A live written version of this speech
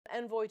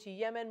Envoy to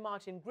Yemen,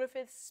 Martin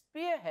Griffiths,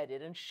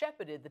 spearheaded and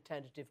shepherded the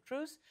tentative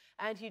truce,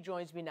 and he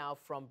joins me now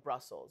from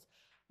Brussels.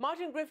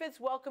 Martin Griffiths,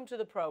 welcome to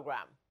the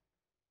programme.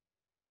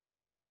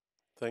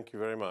 Thank you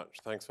very much.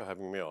 Thanks for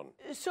having me on.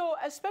 So,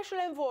 as Special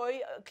Envoy,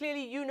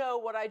 clearly you know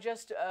what I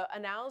just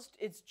announced.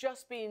 It's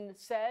just been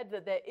said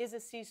that there is a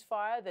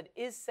ceasefire that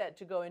is set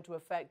to go into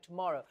effect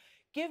tomorrow.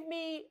 Give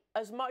me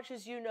as much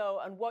as you know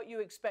and what you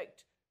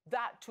expect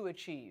that to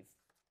achieve.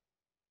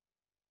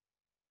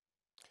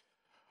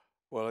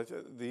 Well,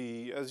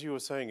 as you were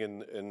saying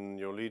in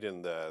your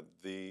lead-in there,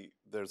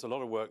 there's a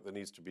lot of work that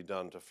needs to be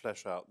done to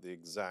flesh out the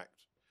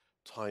exact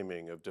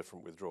timing of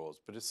different withdrawals.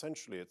 But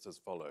essentially, it's as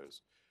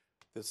follows.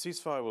 The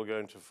ceasefire will go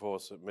into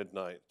force at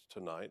midnight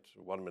tonight,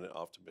 1 minute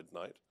after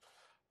midnight.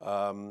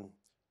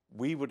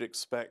 We would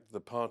expect the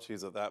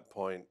parties at that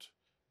point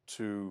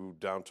to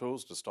down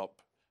tools, to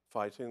stop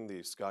fighting,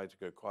 the sky to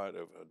go quiet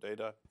over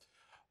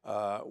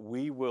Hudaydah.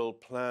 We will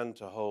plan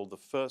to hold the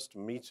first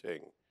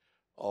meeting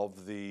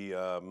of the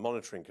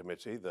monitoring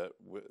committee that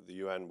the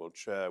UN will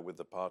chair with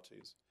the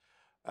parties.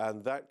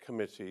 And that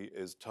committee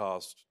is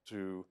tasked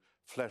to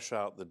flesh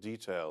out the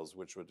details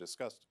which were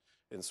discussed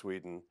in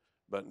Sweden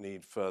but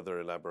need further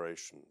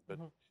elaboration. But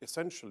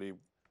essentially,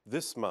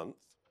 this month,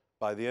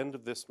 by the end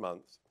of this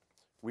month,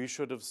 we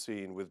should have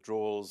seen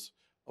withdrawals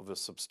of a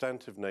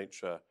substantive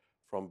nature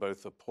from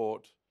both the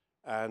port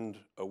and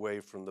away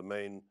from the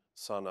main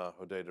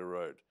Sana-Hudaydah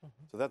road.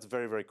 So that's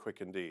very, very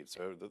quick indeed.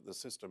 So the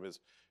system is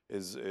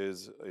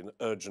in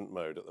urgent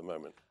mode at the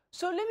moment.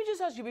 So let me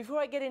just ask you, before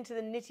I get into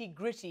the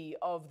nitty-gritty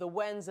of the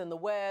whens and the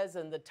wheres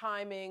and the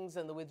timings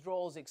and the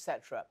withdrawals,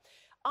 etc.,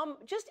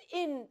 just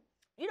in,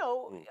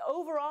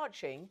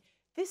 overarching,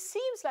 this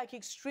seems like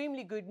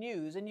extremely good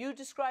news, and you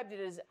described it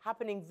as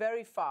happening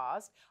very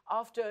fast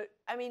after,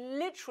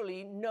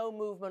 literally no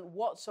movement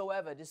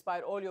whatsoever,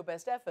 despite all your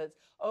best efforts,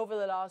 over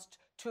the last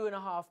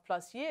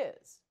 2.5+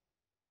 years.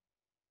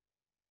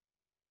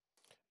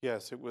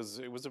 Yes, it was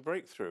a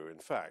breakthrough, in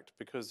fact,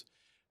 because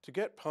to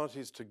get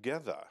parties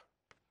together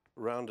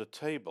around a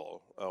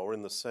table or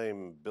in the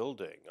same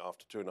building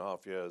after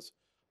 2.5 years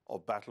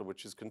of battle,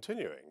 which is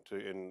continuing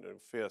in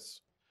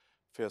fierce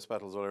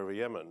battles all over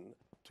Yemen,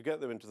 to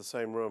get them into the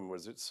same room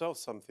was itself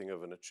something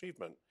of an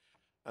achievement.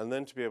 And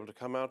then to be able to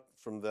come out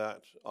from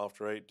that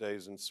after 8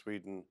 days in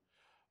Sweden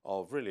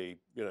of really,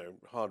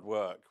 hard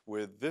work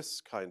with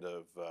this kind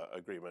of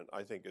agreement,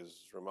 I think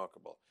is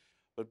remarkable.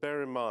 But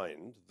bear in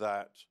mind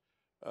that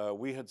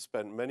we had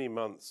spent many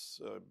months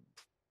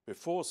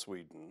before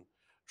Sweden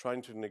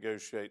trying to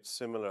negotiate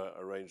similar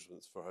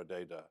arrangements for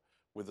Hudaydah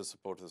with the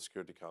support of the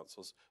Security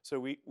Councils. So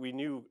we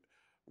knew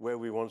where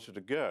we wanted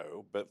to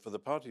go, but for the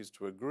parties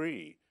to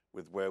agree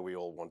with where we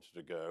all wanted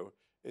to go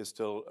is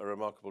still a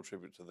remarkable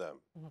tribute to them.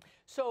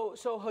 So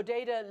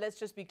Hudaydah, let's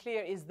just be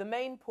clear, is the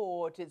main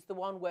port. It's the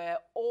one where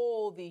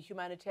all the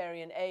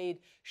humanitarian aid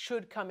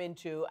should come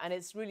into, and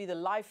it's really the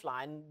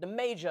lifeline, the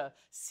major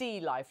sea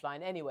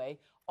lifeline anyway,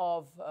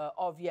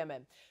 of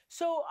Yemen.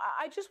 So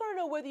I just want to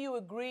know whether you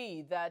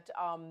agree that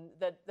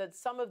that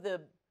some of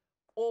the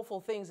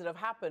awful things that have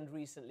happened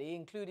recently,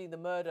 including the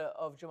murder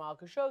of Jamal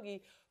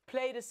Khashoggi,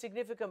 played a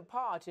significant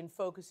part in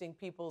focusing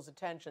people's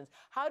attentions.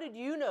 How did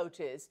you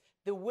notice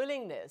the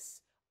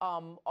willingness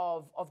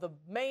of the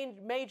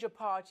major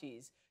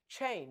parties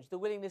change, the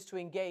willingness to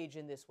engage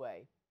in this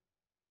way?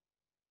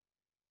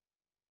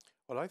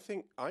 Well, I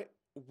think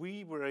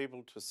we were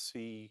able to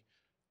see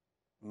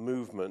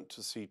movement,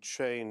 to see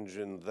change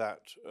in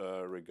that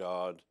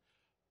regard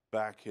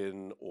back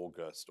in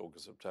August,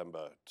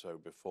 September, so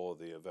before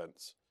the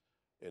events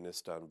in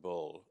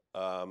Istanbul.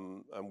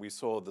 And we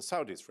saw the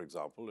Saudis, for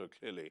example, who are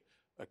clearly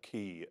a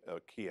key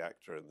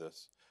actor in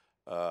this,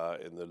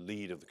 in the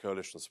lead of the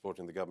coalition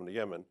supporting the government of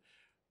Yemen.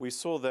 We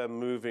saw them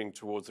moving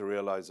towards a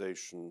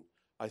realization,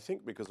 I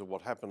think because of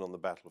what happened on the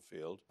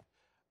battlefield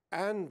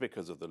and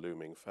because of the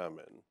looming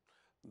famine,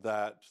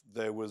 that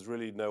there was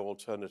really no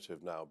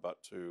alternative now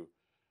but to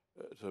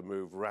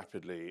move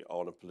rapidly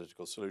on a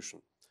political solution.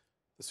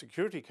 The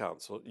Security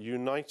Council,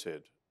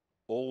 united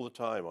all the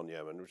time on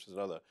Yemen, which is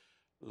another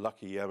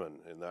lucky Yemen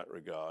in that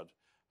regard,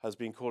 has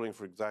been calling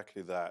for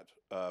exactly that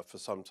for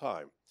some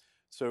time.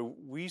 So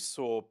we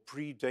saw,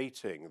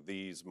 predating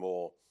these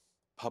more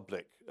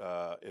public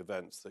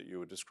events that you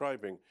were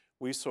describing,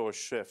 we saw a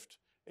shift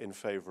in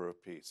favor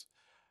of peace.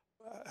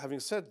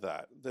 Having said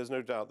that, there's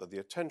no doubt that the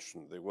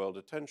attention, the world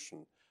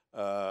attention,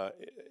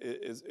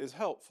 is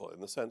helpful in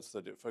the sense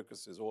that it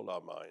focuses all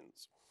our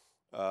minds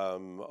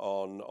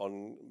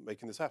on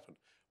making this happen.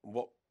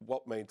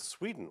 What made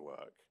Sweden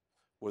work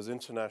was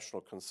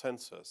international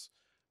consensus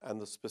and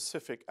the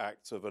specific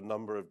acts of a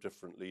number of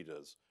different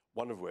leaders,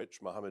 one of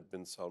which, Mohammed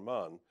bin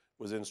Salman,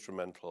 was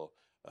instrumental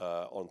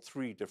on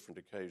 3 different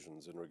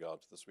occasions in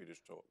regard to the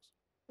Swedish talks.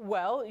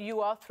 Well,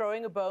 you are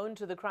throwing a bone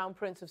to the Crown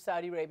Prince of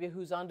Saudi Arabia,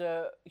 who's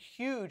under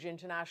huge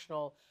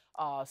international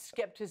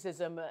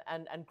skepticism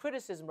and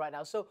criticism right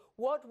now. So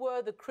what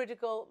were the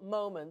critical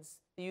moments,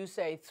 you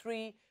say,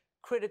 3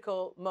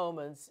 critical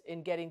moments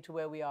in getting to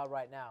where we are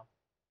right now?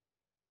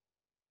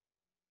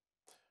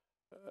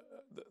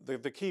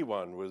 the key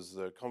one was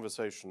the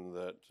conversation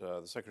that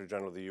the Secretary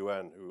General of the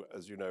UN, who,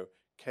 as you know,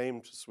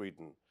 came to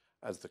Sweden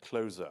as the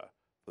closer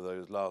for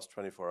those last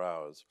 24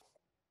 hours,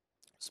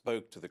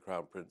 spoke to the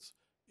Crown Prince.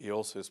 He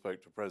also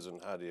spoke to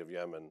President Hadi of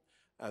Yemen.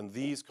 And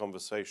these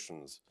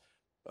conversations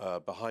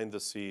behind the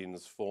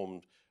scenes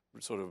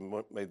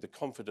made the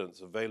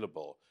confidence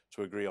available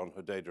to agree on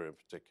Hudaydah in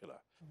particular.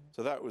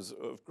 So that was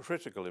of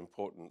critical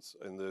importance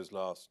in those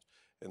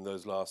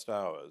last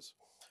hours.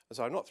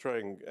 So I'm not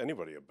throwing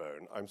anybody a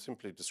bone. I'm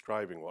simply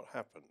describing what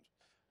happened.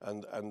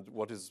 And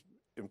what is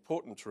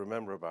important to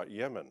remember about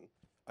Yemen,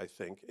 I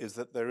think, is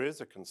that there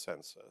is a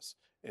consensus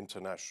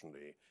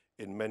internationally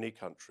in many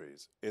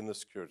countries, in the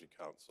Security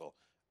Council,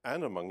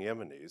 and among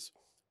Yemenis,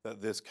 that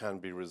this can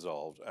be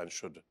resolved and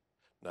should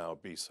now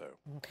be so.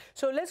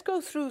 So let's go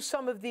through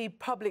some of the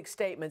public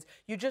statements.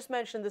 You just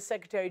mentioned the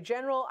Secretary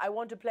General. I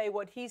want to play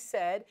what he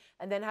said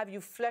and then have you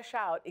flesh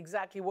out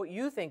exactly what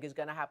you think is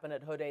going to happen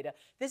at Hudaydah.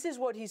 This is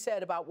what he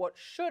said about what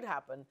should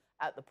happen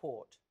at the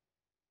port.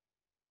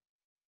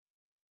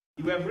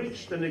 You have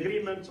reached an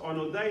agreement on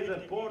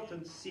Hudaydah port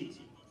and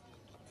city,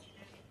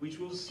 which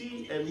will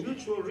see a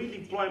mutual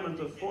redeployment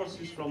of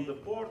forces from the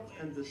port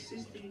and the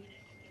system,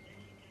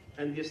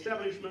 and the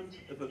establishment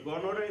of a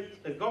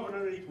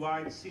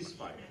governorate-wide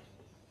ceasefire.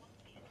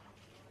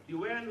 The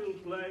UN will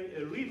play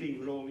a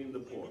leading role in the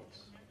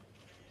ports,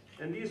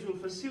 and this will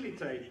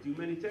facilitate the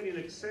humanitarian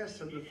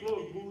access and the flow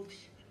of goods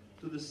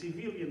to the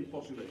civilian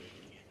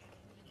population,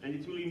 and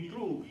it will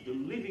improve the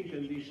living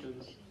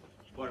conditions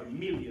for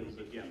millions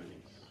of Yemenis.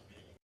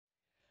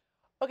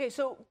 Okay,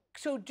 so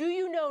do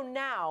you know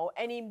now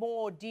any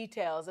more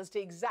details as to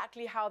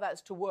exactly how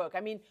that's to work? I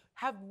mean,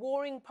 have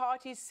warring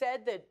parties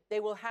said that they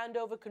will hand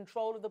over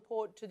control of the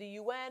port to the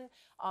UN?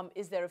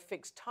 Is there a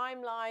fixed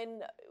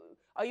timeline?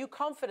 Are you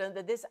confident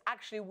that this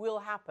actually will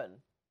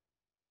happen?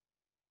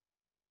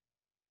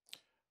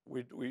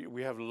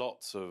 We have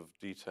lots of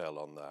detail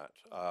on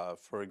that.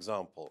 For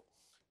example,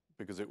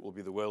 because it will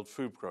be the World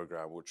Food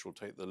Programme which will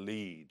take the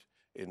lead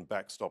in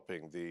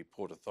backstopping the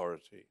Port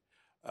Authority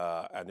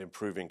and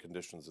improving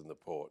conditions in the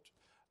port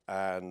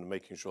and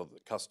making sure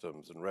that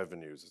customs and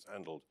revenues is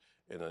handled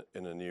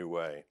in a new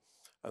way.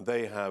 And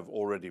they have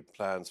already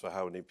plans for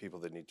how many people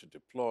they need to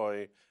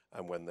deploy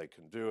and when they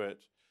can do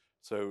it.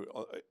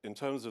 So in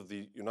terms of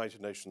the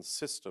United Nations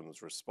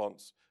system's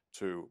response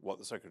to what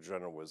the Secretary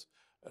General was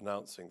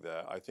announcing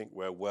there, I think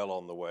we're well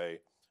on the way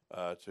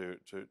to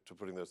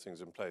putting those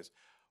things in place.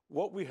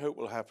 What we hope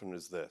will happen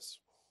is this.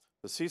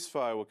 The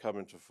ceasefire will come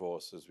into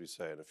force, as we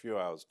say, in a few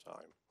hours'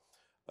 time.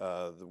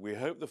 We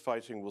hope the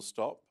fighting will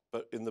stop,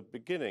 but in the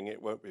beginning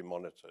it won't be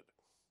monitored.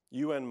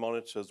 UN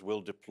monitors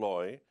will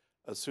deploy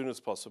as soon as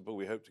possible.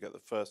 We hope to get the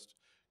first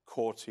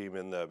core team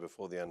in there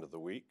before the end of the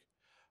week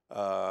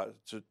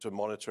to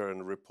monitor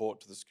and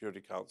report to the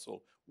Security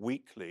Council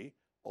weekly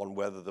on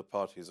whether the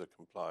parties are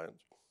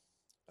compliant.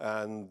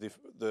 And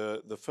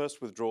the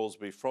first withdrawals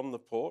will be from the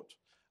port,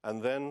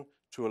 and then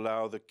to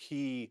allow the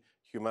key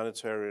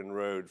humanitarian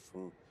road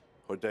from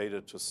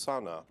Hudaydah to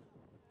Sana'a,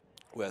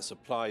 where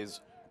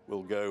supplies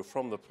will go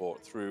from the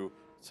port through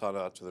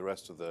Sana'a to the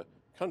rest of the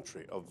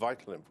country of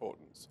vital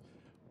importance,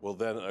 will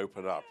then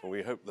open up. And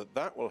we hope that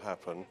that will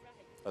happen,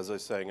 as I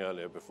was saying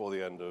earlier, before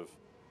the end of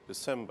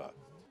December.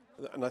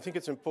 And I think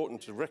it's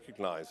important to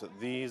recognize that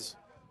these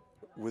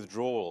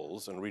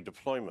withdrawals and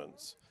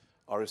redeployments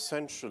are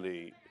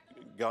essentially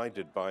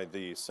guided by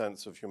the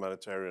sense of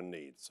humanitarian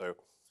need. So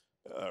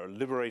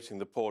liberating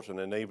the port and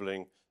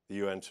enabling the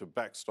UN to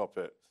backstop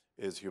it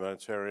is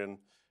humanitarian.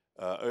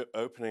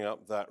 Opening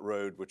up that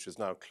road, which is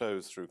now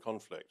closed through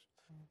conflict,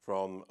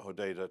 from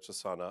Hudaydah to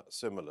Sana'a,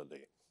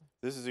 similarly.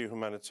 This is a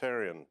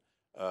humanitarian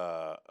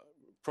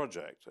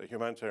project, a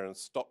humanitarian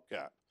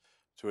stopgap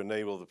to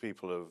enable the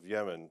people of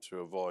Yemen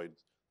to avoid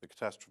the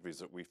catastrophes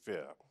that we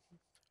fear.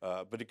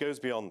 But it goes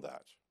beyond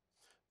that.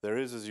 There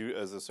is,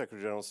 as the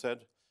Secretary General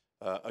said,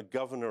 a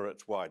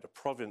governorate-wide, a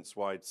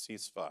province-wide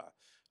ceasefire.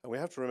 And we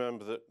have to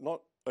remember that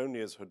not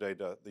only is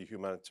Hudaydah the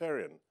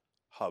humanitarian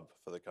hub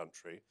for the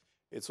country,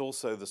 it's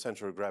also the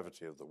center of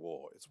gravity of the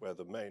war. It's where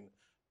the main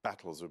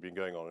battles have been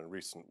going on in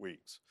recent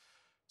weeks.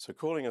 So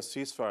calling a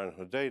ceasefire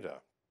in Hudaydah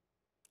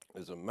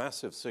is a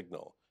massive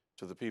signal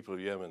to the people of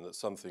Yemen that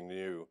something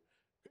new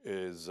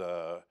is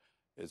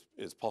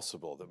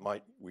possible,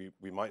 that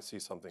we might see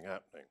something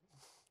happening.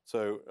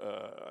 So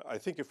I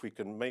think if we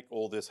can make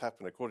all this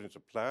happen according to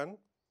plan,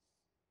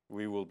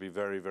 we will be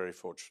very, very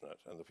fortunate,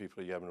 and the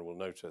people of Yemen will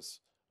notice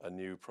a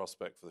new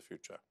prospect for the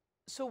future.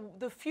 So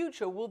the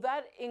future, will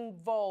that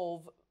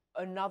involve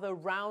another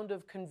round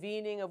of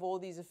convening of all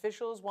these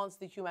officials once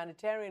the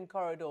humanitarian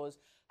corridors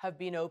have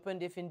been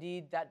opened, if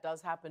indeed that does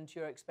happen to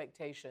your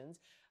expectations?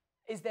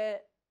 Is there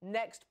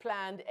next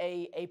planned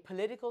a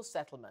political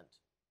settlement?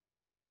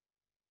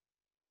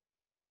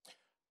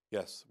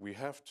 Yes, we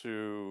have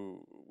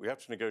to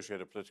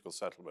negotiate a political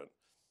settlement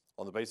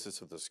on the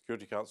basis of the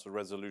Security Council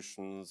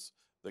resolutions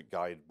that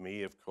guide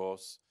me, of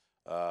course.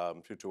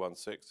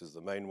 2216 is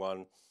the main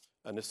one.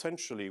 And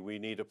essentially, we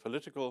need a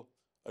political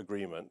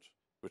agreement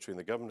between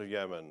the government of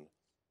Yemen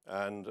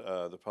and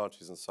the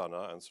parties in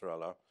Sana'a and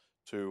Sarala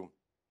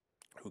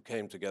who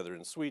came together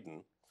in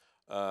Sweden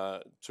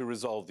to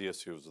resolve the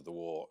issues of the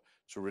war,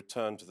 to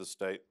return to the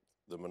state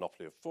the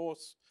monopoly of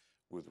force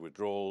with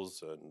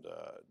withdrawals and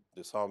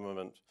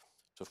disarmament,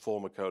 to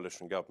form a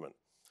coalition government.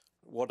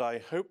 What I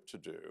hope to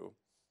do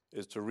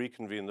is to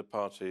reconvene the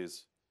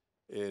parties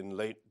in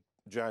late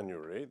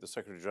January. The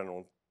Secretary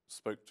General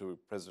spoke to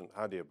President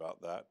Hadi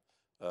about that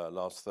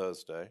last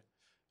Thursday,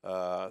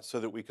 so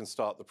that we can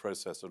start the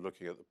process of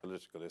looking at the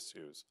political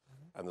issues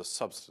and the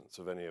substance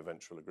of any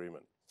eventual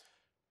agreement.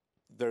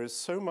 There is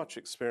so much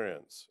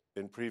experience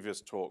in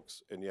previous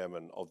talks in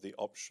Yemen of the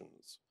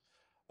options.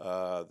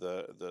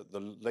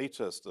 The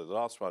latest, the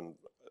last one,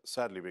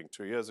 sadly being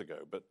 2 years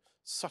ago, but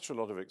such a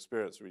lot of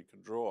experience we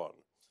can draw on,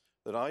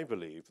 that I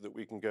believe that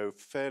we can go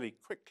fairly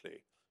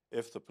quickly,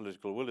 if the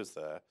political will is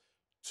there,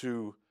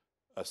 to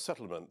a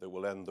settlement that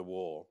will end the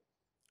war.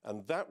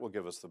 And that will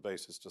give us the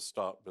basis to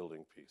start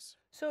building peace.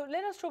 So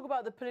let us talk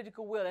about the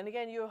political will. And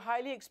again, you're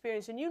highly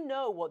experienced and you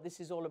know what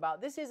this is all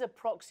about. This is a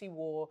proxy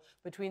war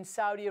between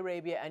Saudi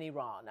Arabia and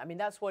Iran. I mean,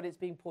 that's what it's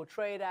being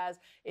portrayed as.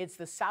 It's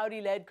the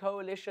Saudi-led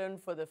coalition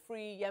for the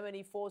free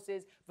Yemeni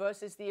forces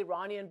versus the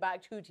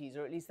Iranian-backed Houthis,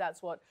 or at least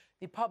that's what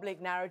the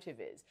public narrative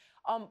is.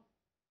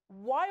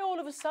 Why all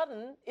of a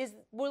sudden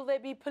will there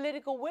be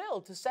political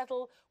will to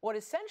settle what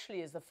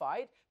essentially is the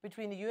fight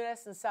between the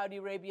US and Saudi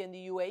Arabia and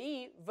the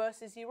UAE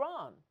versus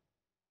Iran?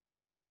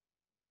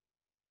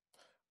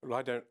 Well,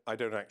 I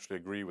don't actually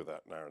agree with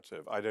that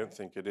narrative. I don't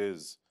think it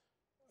is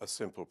a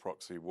simple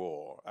proxy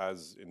war,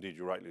 as indeed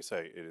you rightly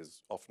say, it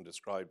is often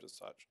described as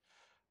such.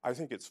 I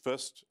think it's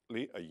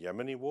firstly a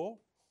Yemeni war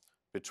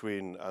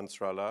between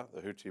Ansarallah,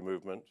 the Houthi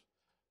movement,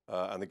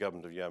 and the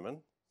government of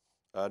Yemen.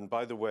 And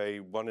by the way,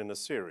 one in a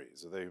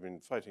series. They've been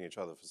fighting each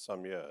other for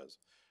some years.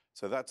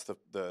 So that's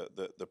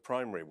the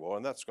primary war,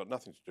 and that's got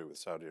nothing to do with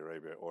Saudi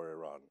Arabia or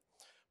Iran.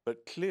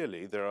 But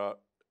clearly there are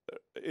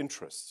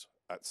interests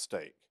at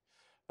stake.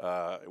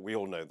 We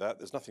all know that.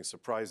 There's nothing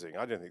surprising.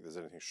 I don't think there's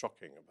anything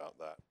shocking about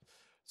that.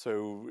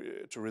 So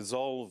to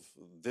resolve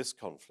this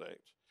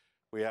conflict,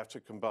 we have to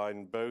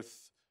combine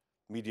both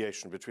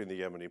mediation between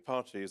the Yemeni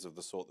parties of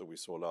the sort that we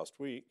saw last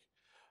week,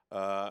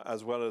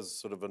 as well as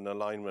sort of an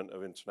alignment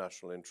of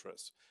international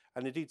interests.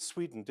 And indeed,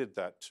 Sweden did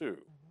that too,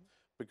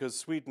 because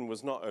Sweden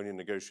was not only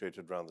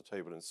negotiated around the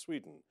table in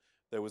Sweden,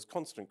 there was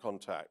constant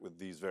contact with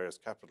these various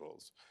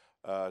capitals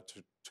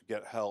to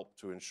get help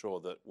to ensure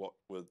that what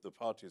the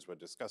parties were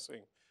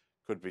discussing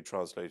could be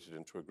translated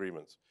into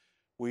agreements.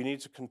 We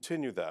need to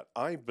continue that.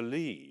 I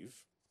believe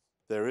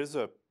there is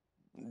a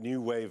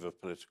new wave of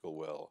political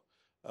will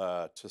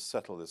to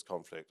settle this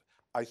conflict.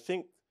 I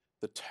think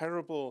the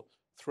terrible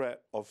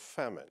threat of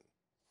famine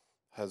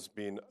has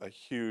been a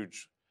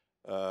huge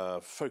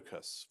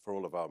focus for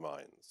all of our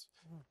minds.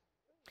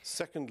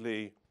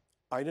 Secondly,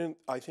 I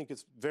think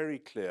it's very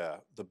clear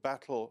the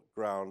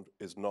battleground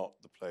is not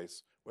the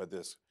place where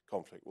this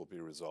conflict will be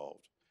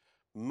resolved.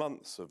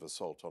 Months of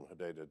assault on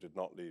Hudaydah did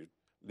not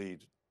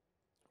lead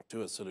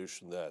to a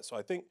solution there. So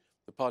I think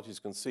the parties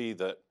can see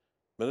that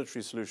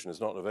military solution is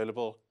not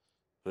available.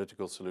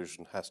 Political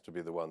solution has to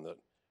be the one that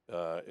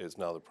is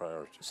now the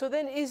priority. So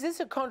then is this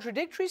a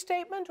contradictory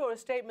statement or a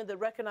statement that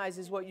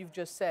recognizes what you've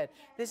just said?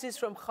 This is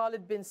from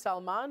Khalid bin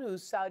Salman,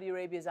 who's Saudi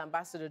Arabia's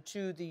ambassador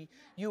to the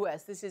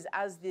US. This is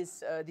as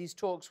these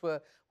talks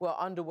were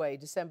underway,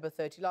 December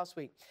 30, last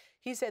week.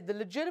 He said the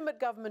legitimate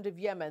government of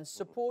Yemen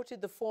supported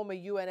the former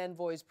UN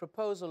envoy's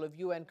proposal of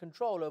UN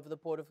control over the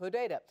port of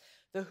Hudaydah.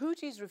 The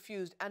Houthis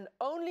refused, and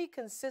only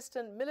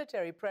consistent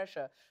military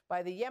pressure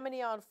by the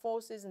Yemeni armed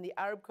forces and the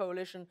Arab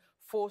coalition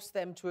forced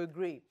them to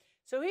agree.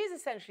 So he's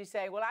essentially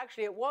saying, well,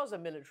 actually, it was a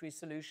military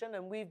solution,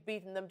 and we've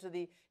beaten them to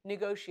the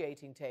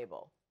negotiating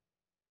table.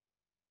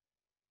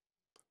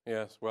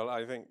 Yes, well,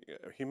 I think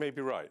he may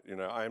be right. You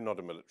know, I am not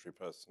a military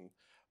person,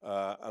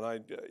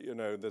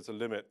 and there's a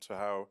limit to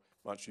how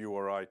much you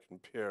or I can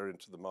peer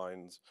into the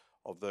minds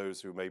of those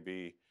who may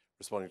be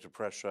responding to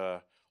pressure,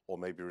 or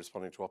maybe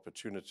responding to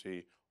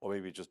opportunity, or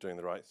maybe just doing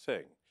the right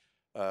thing.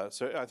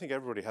 So I think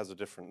everybody has a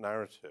different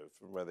narrative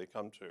from where they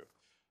come to.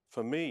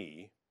 For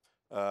me,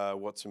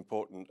 what's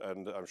important,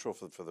 and I'm sure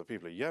for the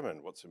people of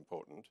Yemen, what's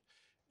important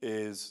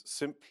is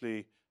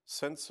simply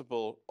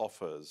sensible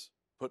offers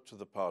put to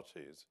the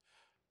parties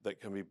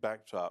that can be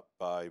backed up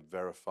by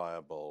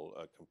verifiable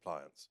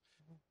compliance.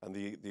 And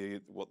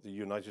what the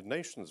United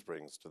Nations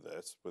brings to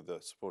this, with the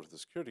support of the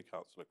Security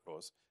Council, of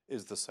course,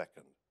 is the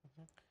second.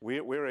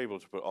 We're able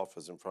to put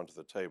offers in front of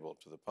the table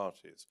to the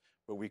parties,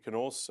 but we can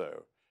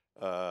also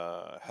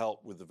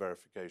help with the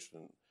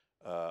verification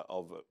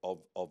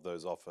of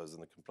those offers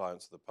and the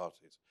compliance of the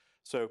parties.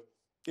 So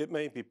it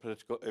may be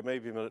political, it may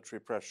be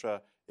military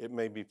pressure, it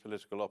may be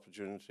political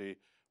opportunity.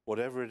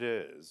 Whatever it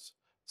is,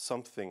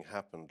 something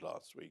happened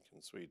last week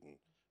in Sweden,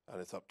 and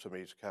it's up to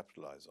me to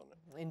capitalize on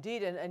it.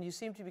 Indeed, and you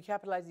seem to be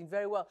capitalizing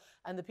very well.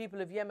 And the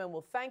people of Yemen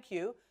will thank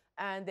you.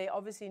 and they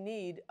obviously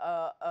need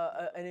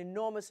an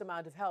enormous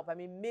amount of help. I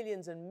mean,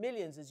 millions and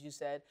millions, as you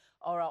said,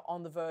 are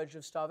on the verge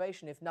of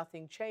starvation if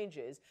nothing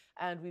changes.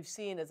 And we've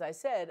seen, as I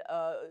said,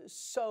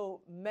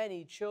 so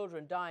many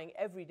children dying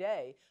every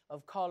day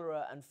of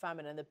cholera and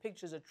famine, and the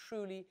pictures are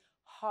truly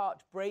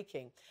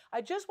heartbreaking.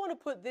 I just want to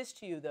put this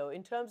to you, though,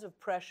 in terms of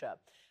pressure.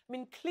 I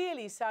mean,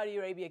 clearly Saudi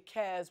Arabia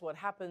cares what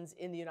happens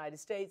in the United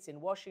States,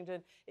 in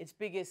Washington. Its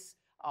biggest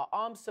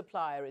arms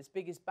supplier, its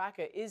biggest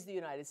backer is the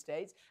United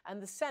States.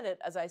 And the Senate,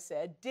 as I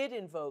said, did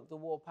invoke the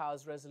War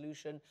Powers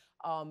Resolution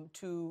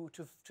to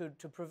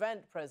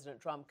prevent President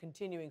Trump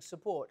continuing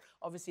support.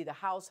 Obviously, the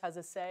House has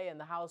a say and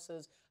the House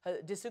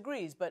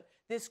disagrees, but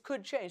this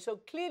could change. So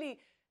clearly,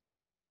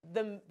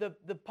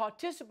 the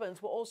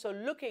participants were also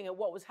looking at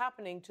what was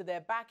happening to their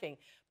backing.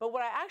 But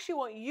what I actually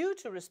want you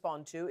to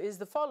respond to is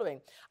the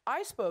following.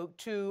 I spoke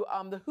to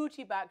the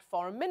Houthi-backed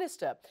foreign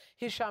minister,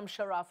 Hisham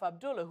Sharaf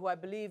Abdullah, who I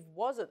believe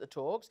was at the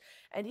talks,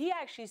 and he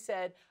actually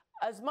said,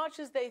 as much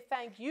as they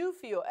thank you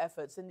for your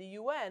efforts in the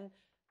UN,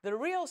 the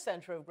real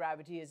center of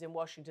gravity is in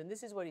Washington.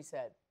 This is what he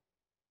said.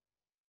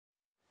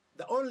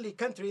 The only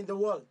country in the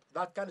world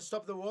that can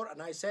stop the war,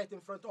 and I say it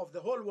in front of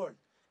the whole world,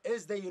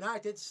 is the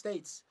United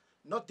States.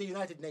 Not the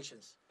United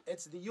Nations.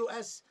 It's the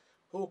US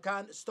who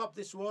can stop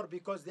this war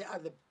because they are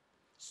the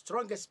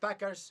strongest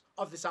backers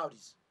of the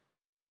Saudis.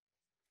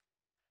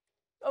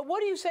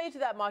 What do you say to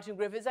that, Martin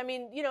Griffiths? I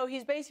mean, you know,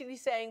 he's basically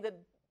saying that,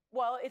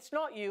 well, it's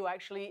not you,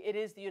 actually, it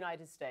is the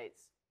United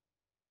States.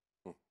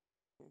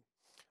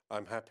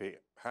 I'm happy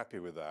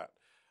with that.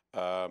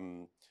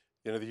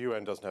 You know, the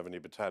UN doesn't have any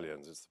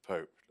battalions. It's the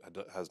Pope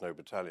has no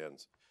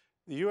battalions.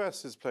 The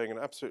US is playing an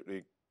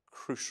absolutely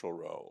crucial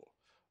role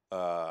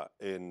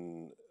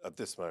at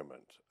this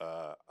moment,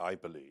 I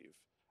believe,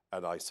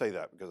 and I say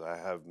that because I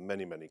have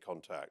many, many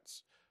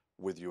contacts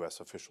with US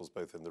officials,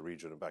 both in the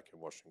region and back in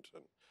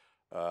Washington,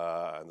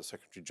 and the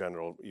Secretary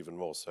General even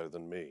more so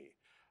than me.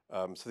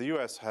 So the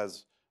US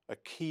has a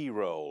key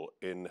role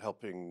in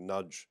helping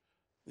nudge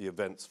the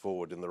events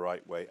forward in the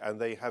right way, and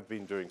they have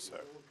been doing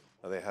so.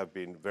 And they have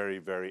been very,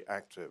 very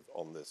active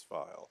on this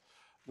file,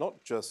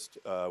 not just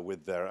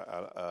with their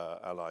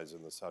allies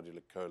in the Saudi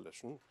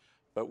coalition,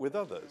 but with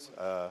others.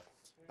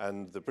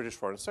 And the British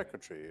Foreign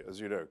Secretary, as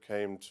you know,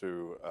 came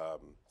to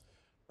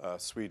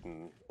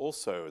Sweden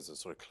also as a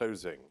sort of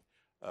closing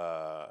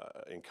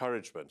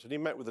encouragement. And he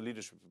met with the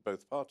leadership of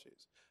both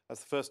parties.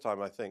 That's the first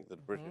time, I think, that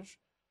the British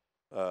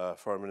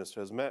Foreign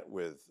Minister has met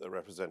with the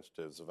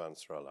representatives of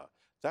Ansarallah.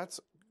 That's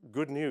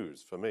good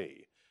news for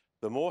me.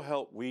 The more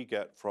help we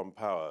get from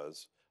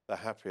powers, the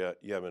happier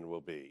Yemen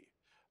will be.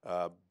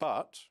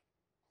 But,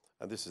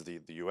 and this is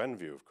the UN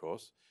view, of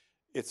course,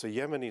 it's a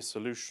Yemeni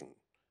solution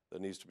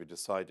that needs to be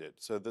decided.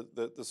 So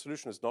the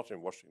solution is not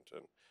in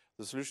Washington.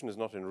 The solution is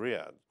not in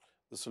Riyadh.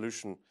 The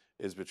solution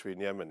is between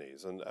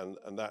Yemenis.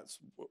 And that's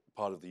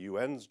part of the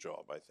UN's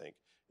job, I think,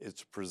 is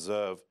to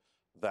preserve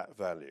that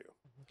value.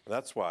 And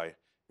that's why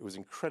it was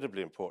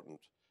incredibly important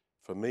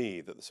for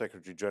me that the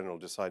Secretary General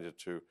decided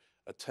to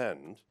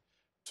attend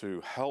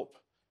to help.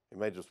 He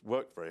made us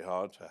work very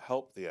hard to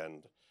help the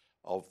end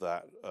of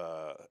that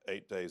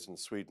 8 days in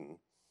Sweden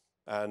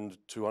and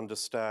to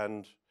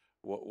understand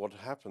what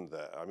happened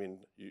there. I mean,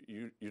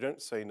 you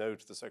don't say no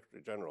to the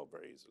Secretary General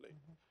very easily.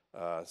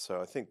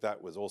 So I think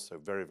that was also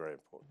very, very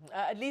important.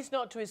 At least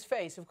not to his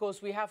face. Of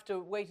course, we have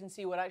to wait and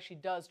see what actually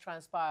does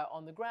transpire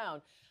on the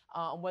ground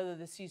and whether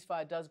the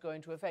ceasefire does go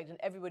into effect, and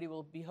everybody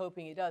will be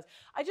hoping it does.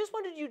 I just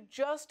wanted you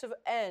just to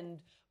end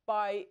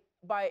by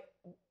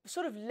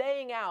sort of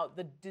laying out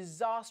the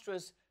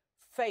disastrous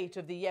fate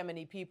of the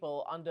Yemeni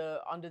people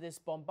under this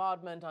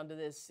bombardment, under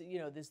this, you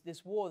know,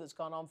 this war that's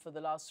gone on for the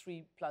last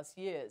 3+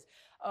 years.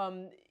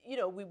 You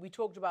know, we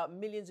talked about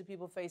millions of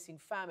people facing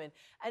famine,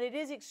 and it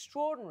is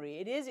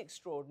extraordinary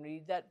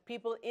that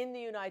people in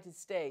the United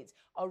States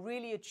are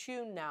really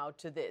attuned now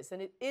to this.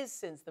 And it is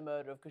since the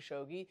murder of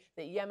Khashoggi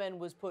that Yemen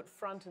was put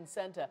front and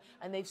center,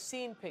 and they've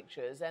seen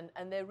pictures,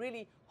 and they're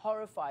really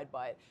horrified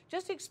by it.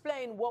 Just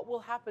explain what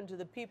will happen to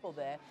the people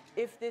there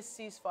if this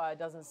ceasefire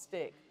doesn't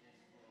stick.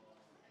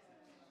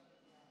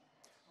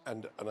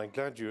 And I'm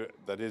glad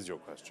that is your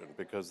question,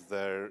 because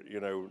you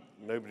know,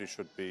 nobody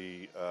should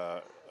be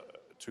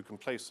too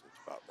complacent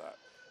about that.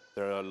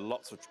 There are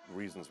lots of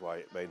reasons why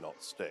it may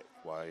not stick,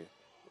 why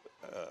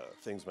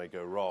things may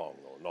go wrong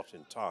or not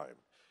in time.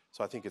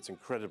 So I think it's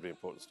incredibly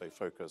important to stay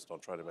focused on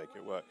trying to make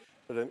it work.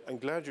 But I'm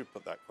glad you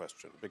put that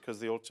question, because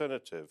the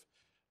alternative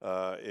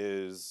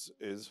is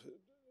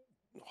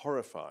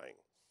horrifying.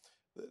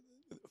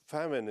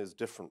 Famine is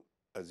different,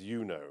 as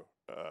you know,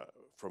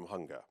 from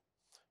hunger.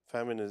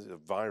 Famine is a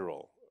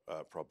viral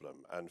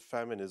problem, and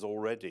famine is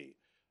already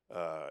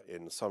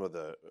in some of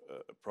the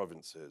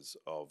provinces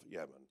of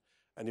Yemen.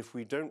 And if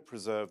we don't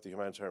preserve the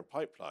humanitarian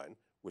pipeline,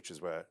 which is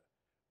where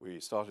we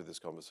started this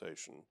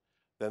conversation,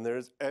 then there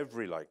is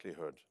every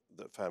likelihood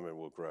that famine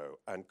will grow,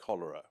 and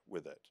cholera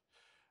with it.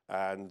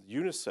 And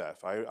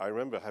UNICEF, I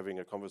remember having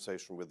a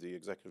conversation with the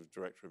executive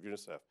director of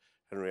UNICEF,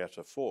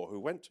 Henrietta Fore, who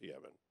went to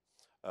Yemen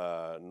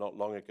not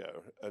long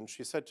ago. And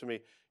she said to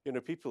me, you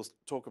know, people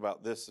talk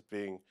about this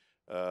being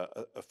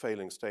a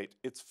failing state.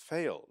 It's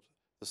failed.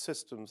 The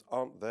systems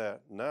aren't there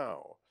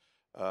now.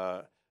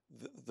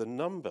 The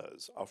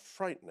numbers are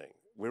frightening.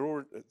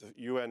 The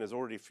UN is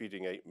already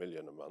feeding 8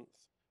 million a month,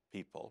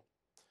 people.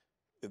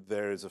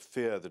 There is a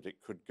fear that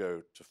it could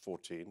go to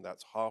 14.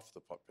 That's half the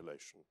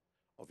population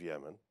of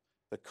Yemen.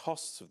 The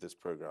costs of this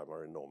program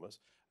are enormous.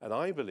 And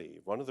I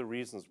believe one of the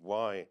reasons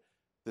why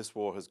this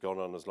war has gone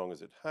on as long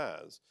as it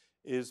has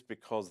is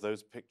because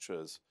those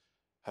pictures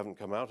haven't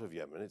come out of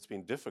Yemen. It's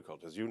been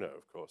difficult, as you know,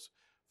 of course,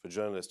 for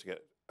journalists to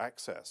get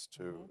access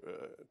to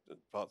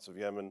parts of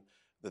Yemen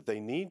that they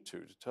need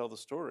to tell the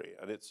story.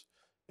 And it's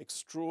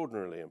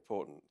extraordinarily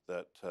important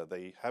that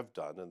they have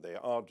done and they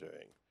are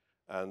doing.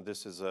 And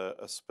this is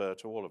a spur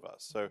to all of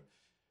us. So,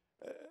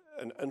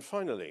 and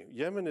finally,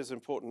 Yemen is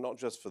important not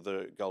just for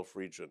the Gulf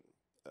region.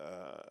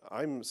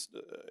 I'm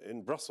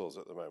in Brussels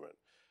at the moment.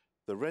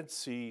 The Red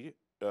Sea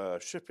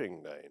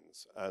shipping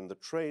lanes and the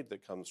trade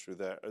that comes through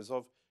there is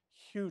of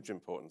huge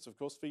importance, of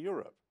course, for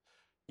Europe.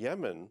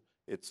 Yemen,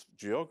 its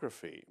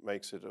geography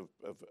makes it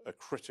a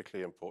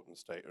critically important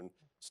state. And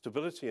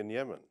stability in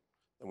Yemen,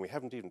 and we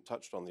haven't even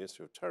touched on the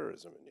issue of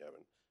terrorism in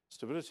Yemen,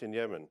 stability in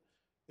Yemen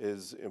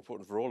is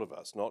important for all of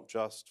us, not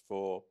just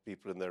for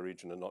people in their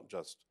region and not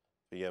just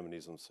for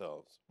Yemenis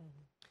themselves.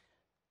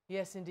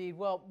 Yes, indeed.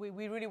 Well,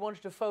 we really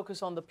wanted to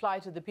focus on the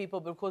plight of the people,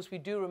 but of course we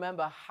do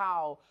remember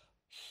how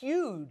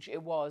huge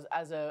it was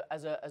as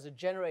a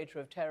generator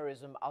of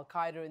terrorism,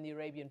 Al-Qaeda in the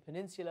Arabian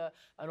Peninsula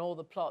and all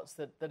the plots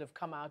that have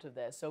come out of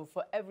there. So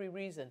for every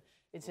reason,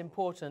 it's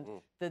important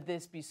that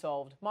this be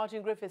solved.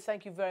 Martin Griffiths,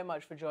 thank you very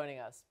much for joining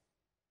us.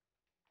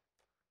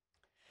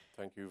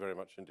 Thank you very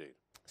much indeed.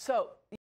 So.